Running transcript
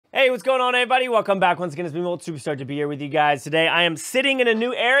Hey, what's going on, everybody? Welcome back once again. It's me, Molt Superstar, to be here with you guys today. I am sitting in a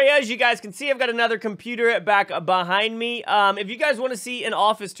new area. As you guys can see, I've got another computer back behind me. If you guys want to see an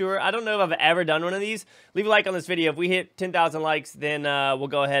office tour, I don't know if I've ever done one of these. Leave a like on this video. If we hit 10,000 likes, then we'll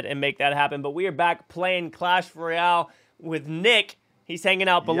go ahead and make that happen. But we are back playing Clash Royale with Nick. He's hanging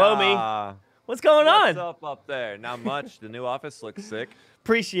out below me. What's going on? What's up there? Not much. The new office looks sick.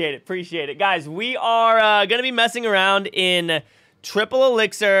 Appreciate it. Appreciate it. Guys, we are going to be messing around in Triple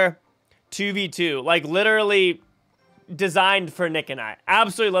Elixir 2v2, like literally designed for Nick and I.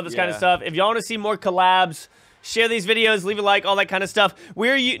 Absolutely love this kind of stuff. If y'all want to see more collabs, share these videos, leave a like, all that kind of stuff.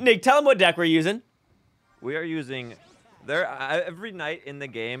 Nick, tell them what deck we're using. We are using every knight in the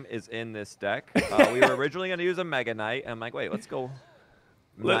game is in this deck. We were originally going to use a Mega Knight. I'm like, wait, let's go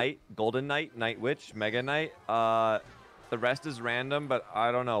Knight, Golden Knight, Night Witch, Mega Knight. The rest is random, but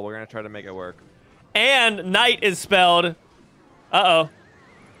I don't know. We're going to try to make it work. And Knight is spelled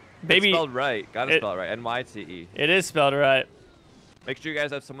baby. It's spelled right. Gotta spell it right. N-Y-T-E. It is spelled right. Make sure you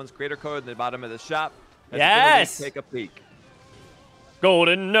guys have someone's creator code at the bottom of the shop. Yes. Take a peek.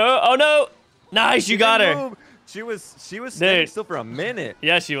 Golden, no. Oh, no. Nice, you got her. Move. She was standing still for a minute.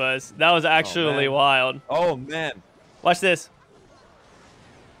 Yeah, she was. That was actually wild. Oh, man. Watch this.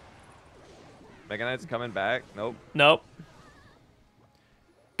 Mega Knight's coming back. Nope. Nope.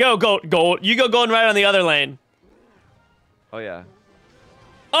 Go, gold. You go going right on the other lane. Oh, yeah.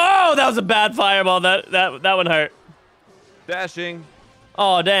 Oh, that was a bad fireball. That one hurt. Dashing.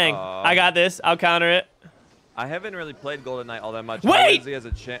 Oh, dang. I got this. I'll counter it. I haven't really played Golden Knight all that much. Wait! He has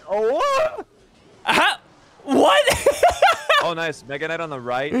a chance. Oh, what? What? Oh, nice. Mega Knight on the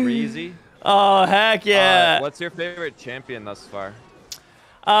right. Breezy. Oh, heck yeah. What's your favorite champion thus far?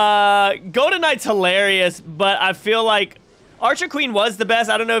 Golden Knight's hilarious, but I feel like Archer Queen was the best.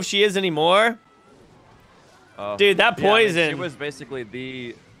 I don't know if she is anymore. Dude, that poison. Yeah, I mean, she was basically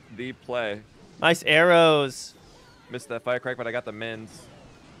the play. Nice arrows. Missed that firecrack, but I got the mins.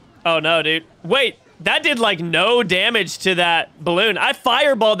 Oh, no, dude. Wait, that did, like, no damage to that balloon. I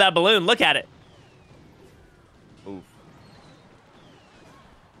fireballed that balloon. Look at it. Oof.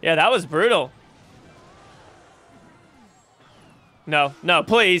 Yeah, that was brutal. No,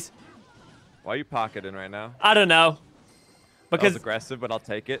 please. Why are you pocketing right now? I don't know. Because that was aggressive, but I'll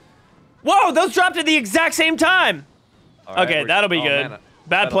take it. Whoa, those dropped at the exact same time. Right, okay, that'll be good. Man,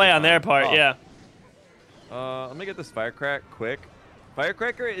 bad play on their part, yeah. Let me get this firecrack quick.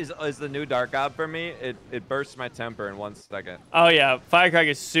 Firecracker is the new dark god for me. It bursts my temper in 1 second. Oh yeah, firecracker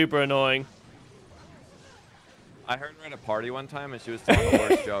is super annoying. I heard her at a party one time and she was telling the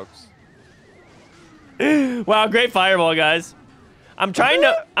worst jokes. Wow, great fireball, guys. I'm trying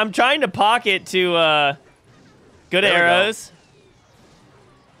to pocket to good arrows.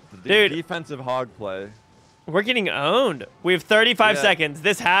 Dude, defensive hog play. We're getting owned. We have 35 seconds.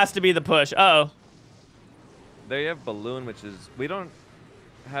 This has to be the push. Uh-oh. There you have balloon, which is we don't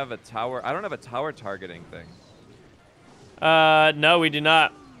have a tower. I don't have a tower targeting thing. No, we do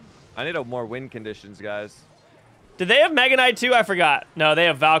not. I need more win conditions, guys. Did they have Mega Knight too? I forgot. No, they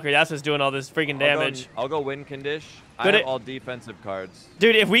have Valkyrie. That's what's doing all this freaking damage. I'll go win condition. I have all defensive cards.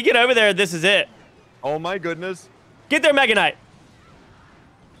 Dude, if we get over there, this is it. Oh my goodness. Get there, Mega Knight.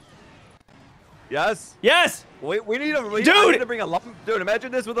 Yes. Yes. Wait, we need a dude. I need to bring a dude. Imagine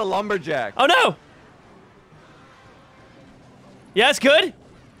this with a lumberjack. Oh no. Yes, good.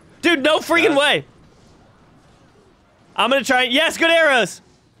 Dude, no freaking way. I'm gonna try. Yes, good arrows.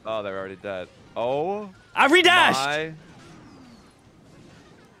 Oh, they're already dead. Oh. I redashed.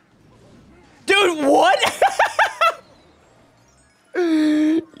 Dude, what?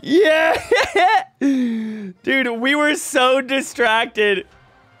 Yeah. Dude, we were so distracted.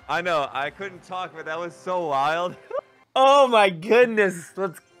 I know. I couldn't talk, but that was so wild. Oh my goodness.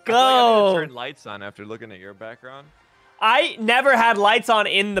 Let's go. I need to turn lights on after looking at your background. I never had lights on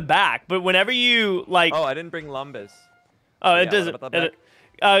in the back, but whenever you like. Oh, I didn't bring Lumbus. Oh, yeah, it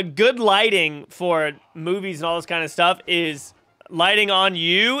doesn't. Good lighting for movies and all this kind of stuff is lighting on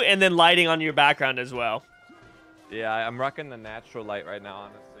you and then lighting on your background as well. Yeah, I'm rocking the natural light right now,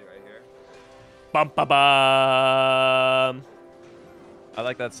 honestly, right here. Bum, ba, bum. I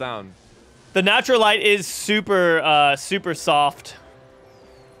like that sound. The natural light is super, super soft.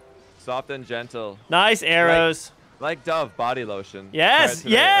 Soft and gentle. Nice arrows. Like Dove body lotion. Yes,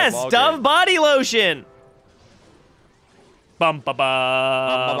 yes, Dove body lotion. Bum, ba, bum.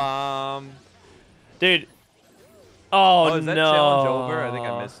 Bum, ba, bum. Dude. Oh, is that no. challenge over? I think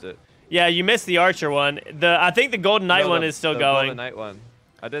I missed it. Yeah, you missed the Archer one. I think the Golden Knight one is still going. Golden Knight one.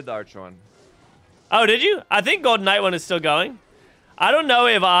 I did the Archer one. Oh, did you? I think Golden Knight one is still going. I don't know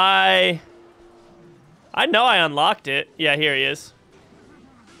if I know I unlocked it. Yeah, here he is.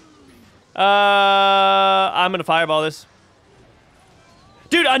 I'm gonna fireball this.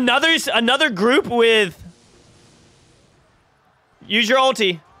 Dude, another group with... Use your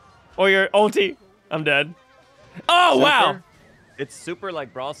ulti. Or your ulti. I'm dead. Oh, Super? wow. It's super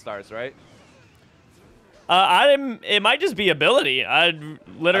like Brawl Stars, right? It might just be ability. I think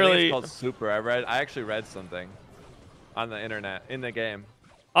literally... it's called super. I actually read something on the internet, in the game.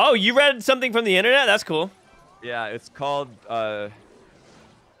 Oh, you read something from the internet? That's cool. Yeah, it's called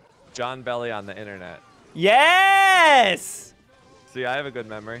John Belly on the internet. Yes! See, I have a good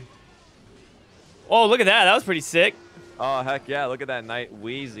memory. Oh, look at that. That was pretty sick. Oh, heck yeah. Look at that Knight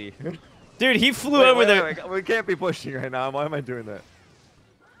Wheezy. Dude, he flew over there. Wait. We can't be pushing right now. Why am I doing that?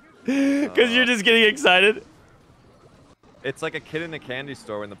 Because you're just getting excited. It's like a kid in a candy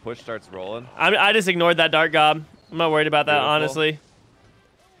store when the push starts rolling. I just ignored that Dark Gob. I'm not worried about that, Beautiful. honestly.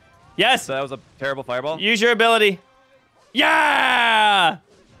 Yes! So that was a terrible fireball? Use your ability. Yeah!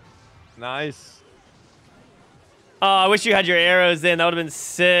 Nice. Oh, I wish you had your arrows in. That would have been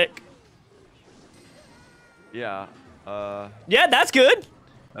sick. Yeah. Yeah, that's good.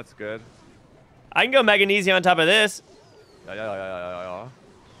 That's good. I can go Magnesia on top of this. Yeah.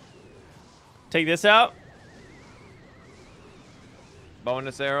 Take this out.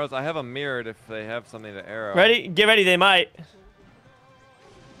 Bonus arrows. I have a mirrored if they have something to arrow. Ready? Get ready. They might.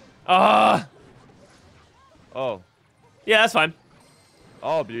 Ah. Oh. Yeah, that's fine.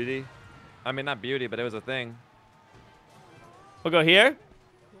 Oh, beauty. I mean, not beauty, but it was a thing. We'll go here.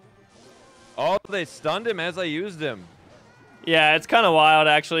 Oh, they stunned him as I used him. Yeah, it's kind of wild,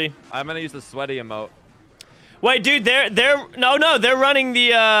 actually. I'm gonna use the sweaty emote. Wait, dude, they're running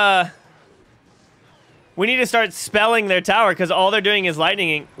the we need to start spelling their tower because all they're doing is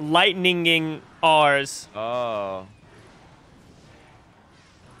lightninging ours. Oh.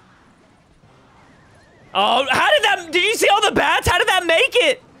 Oh, did you see all the bats? How did that make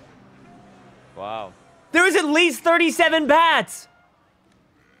it? Wow. There was at least 37 bats.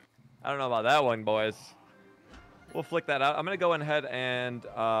 I don't know about that one, boys. We'll flick that out. I'm gonna go ahead and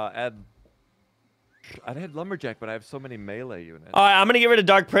add. I'd add Lumberjack, but I have so many melee units. All right, I'm gonna get rid of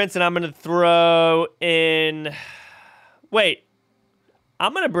Dark Prince and I'm gonna throw in. Wait,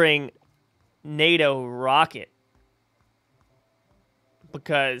 I'm gonna bring NATO Rocket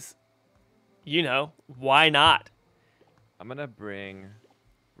because, you know, why not? I'm gonna bring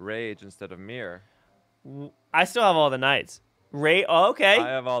Rage instead of Mirror. I still have all the knights. Oh, okay.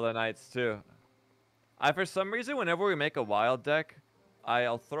 I have all the knights too. For some reason, whenever we make a wild deck,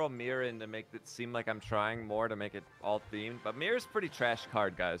 I'll throw Mirror in to make it seem like I'm trying more to make it all themed. But Mirror's pretty trash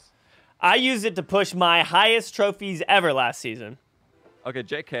card, guys. I used it to push my highest trophies ever last season. Okay,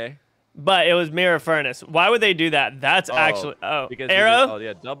 JK. But it was Mirror Furnace. Why would they do that? That's actually... Oh, because arrow? Oh,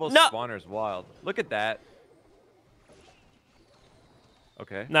 yeah, double No. spawner's wild. Look at that.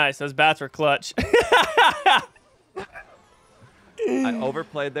 Okay. Nice. Those bats were clutch. I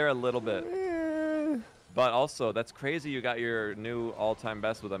overplayed there a little bit. But also, that's crazy you got your new all-time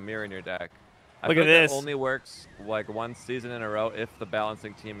best with a mirror in your deck. Look at this. That only works like one season in a row if the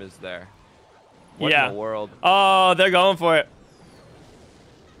balancing team is there. What Yeah. in the world? Oh, they're going for it.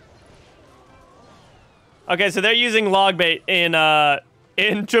 Okay, so they're using log bait in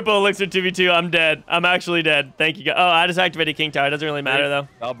Triple Elixir 2v2. I'm dead. I'm actually dead. Thank you, guys. Oh, I just activated King Tower. It doesn't really matter, though.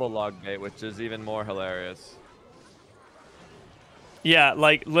 Double log bait, which is even more hilarious. Yeah,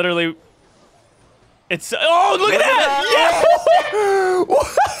 like, literally... It's... Oh, look at that!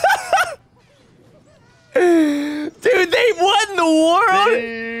 Yeah! Dude, they won the world!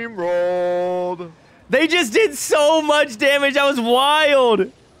 Team rolled. They just did so much damage. That was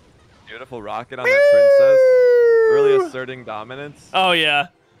wild. Beautiful rocket on that princess. Really asserting dominance. Oh, yeah.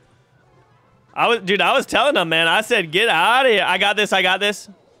 I was telling them, man. I said, get out of here. I got this. I got this.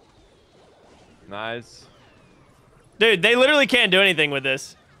 Nice. Dude, they literally can't do anything with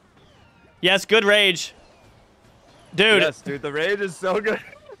this. Yes, good rage. Dude. Yes, dude, the rage is so good.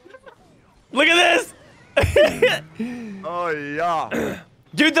 Look at this. Oh, yeah.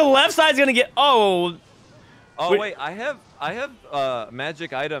 Dude, the left side's going to get... Oh. Oh, wait, I have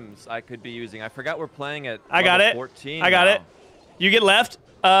magic items I could be using. I forgot we're playing at I got it. 14 I got now. it. You get left?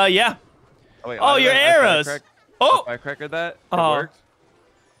 Yeah. Oh, wait, Oh, your arrows. Oh. I crackered that. It Oh. worked.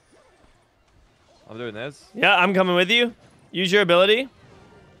 I'm doing this. Yeah, I'm coming with you. Use your ability.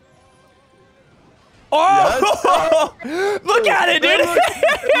 Oh! Yes. Look at it, dude.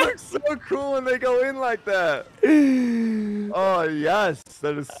 It looks so cool when they go in like that. Oh, yes.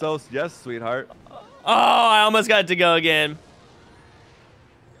 That is so... Yes, sweetheart. Oh, I almost got it to go again.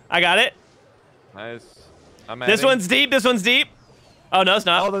 I got it. Nice. I'm This adding. one's deep. This one's deep. Oh, no, it's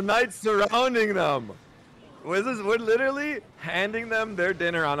not. Oh, the knights surrounding them. We're literally handing them their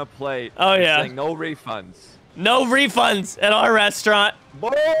dinner on a plate. Oh, yeah. Saying no refunds. No refunds at our restaurant.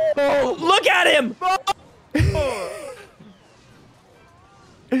 Boom! Look at him!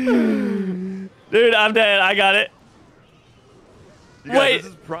 Dude, I'm dead. I got it. Guys,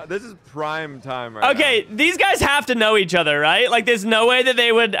 Wait. This is prime time right Okay, now. these guys have to know each other, right? Like, there's no way that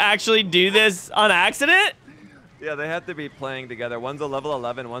they would actually do this on accident? Yeah, they have to be playing together. One's a level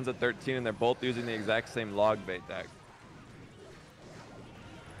 11, one's a 13, and they're both using the exact same log bait deck.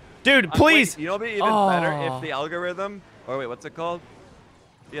 Dude, please. Wait, you know what'd be even better if the algorithm, or wait, what's it called?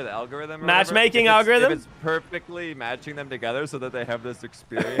 Yeah, the algorithm. Or Matchmaking whatever. algorithm? If it's perfectly matching them together so that they have this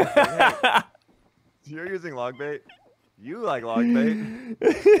experience. Like, hey, you're using log bait. You like log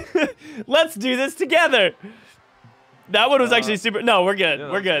bait. Let's do this together. That one was actually super. No, we're good.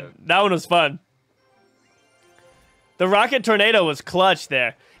 Yeah, We're good. That one was fun. The rocket tornado was clutch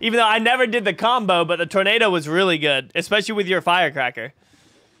there. Even though I never did the combo, but the tornado was really good, especially with your firecracker.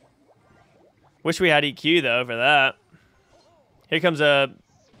 Wish we had EQ though for that. Here comes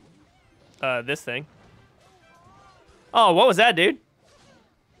this thing. Oh, what was that, dude?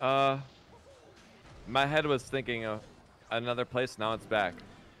 My head was thinking of another place. Now it's back.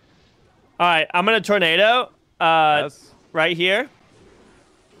 All right, I'm gonna tornado. Yes. Right here.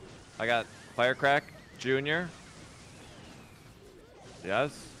 I got Firecrack Junior.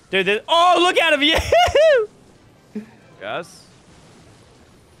 Yes. Dude, oh, look at him! Yeah! Yes.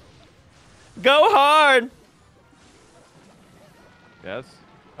 Go hard! Yes.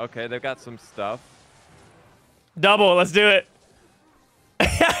 Okay, they've got some stuff. Double, let's do it.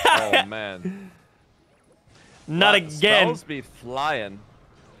 Oh man. Not again. Spells be flying.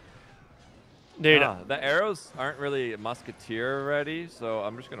 Dude. The arrows aren't really musketeer ready, so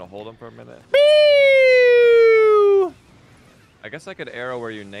I'm just gonna hold them for a minute. Pew! I guess I could arrow where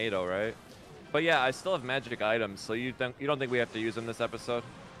you NATO, right? But yeah, I still have magic items, so you don't think we have to use them this episode?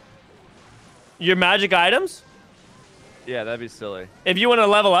 Your magic items? Yeah, that'd be silly. If you want to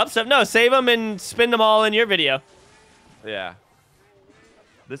level up stuff, no, save them and spend them all in your video. Yeah.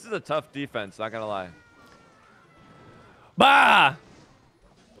 This is a tough defense, not gonna lie. Bah!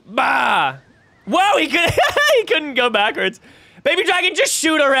 Bah! Whoa, he could he couldn't go backwards. Baby Dragon, just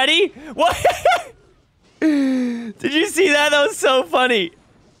shoot already! What? Did you see that? That was so funny.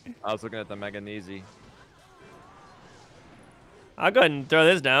 I was looking at the Meganese. I'll go ahead and throw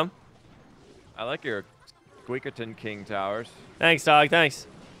this down. I like your Squeakerton King towers. Thanks, dog. Thanks.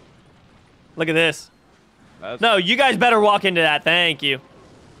 Look at this. That's No, you guys better walk into that. Thank you.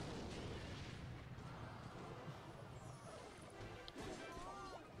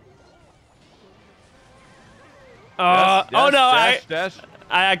 Yes, Oh no, dash.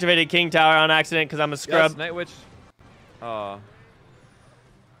 I activated King Tower on accident because I'm a scrub. Yes, Night Witch. Oh.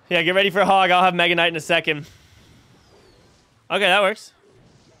 Yeah, get ready for Hog. I'll have Mega Knight in a second. Okay, that works.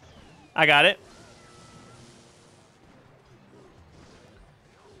 I got it.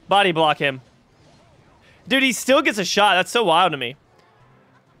 Body block him. Dude, he still gets a shot. That's so wild to me.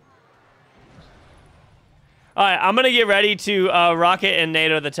 All right, I'm going to get ready to rocket and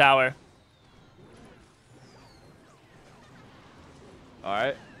NATO the tower. All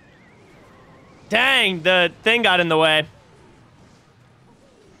right. Dang, the thing got in the way.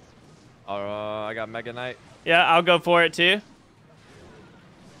 I got Mega Knight. Yeah, I'll go for it too.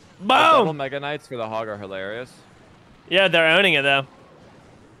 The double Boom! Mega Knights for the Hog are hilarious. Yeah, they're owning it though.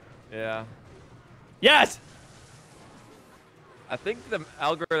 Yeah. Yes! I think the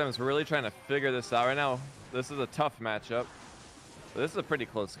algorithm's really trying to figure this out right now. This is a tough matchup. But this is a pretty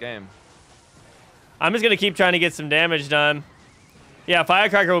close game. I'm just going to keep trying to get some damage done. Yeah,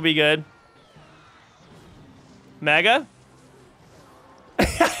 Firecracker will be good. Mega?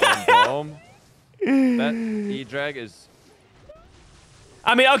 Boom, boom. That E-Drag is...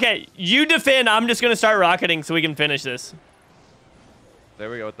 I mean, okay, you defend. I'm just going to start rocketing so we can finish this. There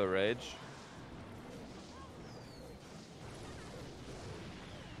we go with the Rage.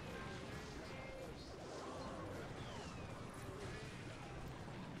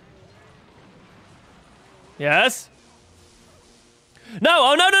 Yes? No!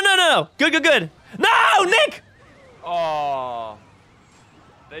 Oh, no, no, no, no! Good, good, good. No, Nick! Oh.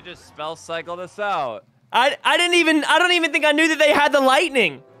 They just spell cycled us out. I don't even think I knew that they had the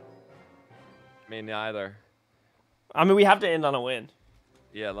lightning. Me neither. I mean, we have to end on a win.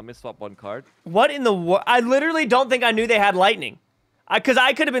 Yeah, let me swap one card. What in the world? I literally don't think I knew they had lightning. Because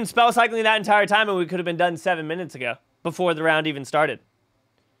I could have been spell cycling that entire time and we could have been done 7 minutes ago before the round even started.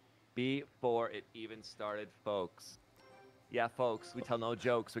 Before it even started, folks. Yeah, folks, we tell no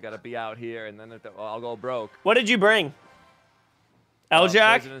jokes. We gotta be out here, and then I'll go broke. What did you bring?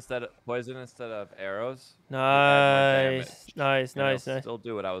 L-Jack. Poison instead of arrows. Nice. Nice. Still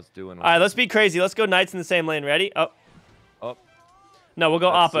do what I was doing. All right, let's be crazy. Let's go knights in the same lane. Ready? Oh. Oh. No, we'll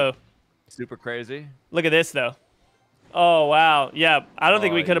go Oppo. Super crazy. Look at this, though. Oh, wow. Yeah, I don't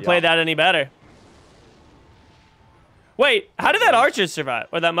think we could have played that any better. Wait, how did that archer survive?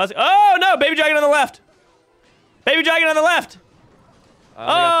 Or that musk? Oh, no, baby dragon on the left. Baby dragon on the left.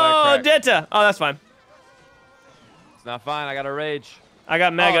 Oh, Dita. Oh, that's fine. It's not fine. I got a rage. I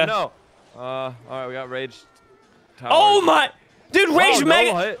got mega. Oh, no. All right, we got rage. Towers. Oh, my. Dude, rage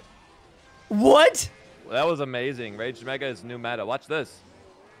mega. No, what? That was amazing. Rage mega is new meta. Watch this.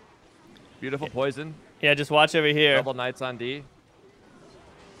 Beautiful poison. Yeah, just watch over here. Double knights on D.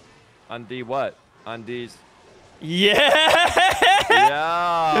 On D what? On D's. Yeah.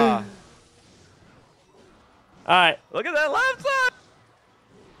 Yeah. All right. Look at that left side.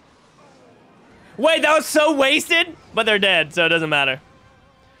 Wait, that was so wasted, but they're dead, so it doesn't matter.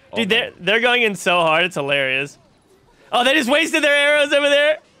 Dude, they're going in so hard, it's hilarious. Oh, they just wasted their arrows over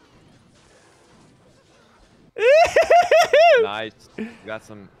there. Nice. We got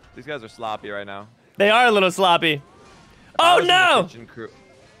some. These guys are sloppy right now. They are a little sloppy. Oh no!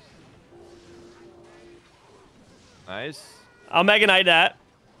 Nice. I'll Mega Knight that.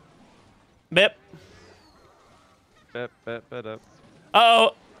 Bip. Bip, bip, bip, bip. Uh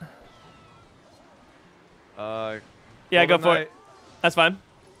oh. Yeah, go for it. That's fine.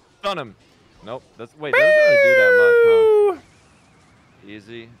 Stun him. Nope. Wait, that doesn't really do that much, huh?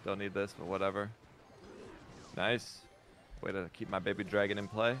 Easy. Don't need this, but whatever. Nice. Way to keep my baby dragon in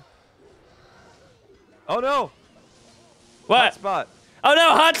play. Oh no! What? Hotspot. Oh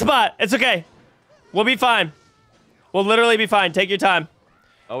no, hotspot. It's okay. We'll be fine. We'll literally be fine. Take your time.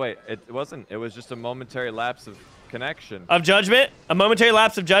 Oh wait, it wasn't. It was just a momentary lapse of connection. Of judgment? A momentary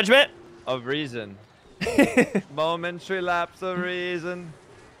lapse of judgment? Of reason. Momentary lapse of reason.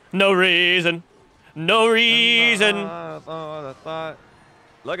 No reason. No reason.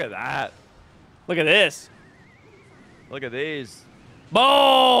 Look at that. Look at this. Look at these.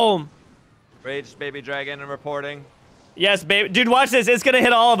 Boom! Raged baby dragon and reporting. Yes, baby. Dude, watch this. It's going to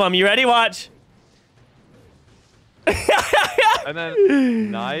hit all of them. You ready? Watch. And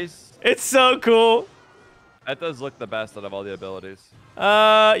then, nice. It's so cool. That does look the best out of all the abilities.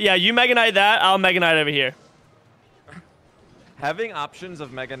 Yeah, you Mega Knight that. I'll Mega Knight over here. Having options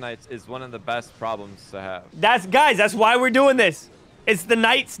of Mega Knights is one of the best problems to have. Guys, that's why we're doing this. It's the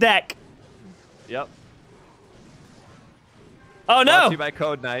Knights deck. Yep. Oh, no. Brought to you by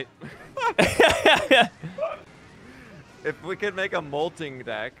Code Knight. If we could make a molting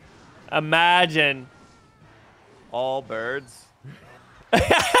deck. Imagine. All birds.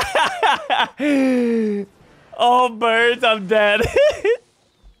 All birds, I'm dead.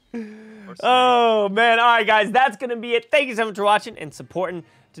 Oh, man. All right, guys, that's going to be it. Thank you so much for watching and supporting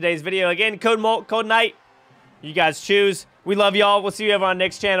today's video. Again, code Molt, code Knight. You guys choose. We love y'all. We'll see you over on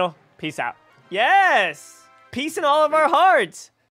next channel. Peace out. Yes. Peace in all of our hearts.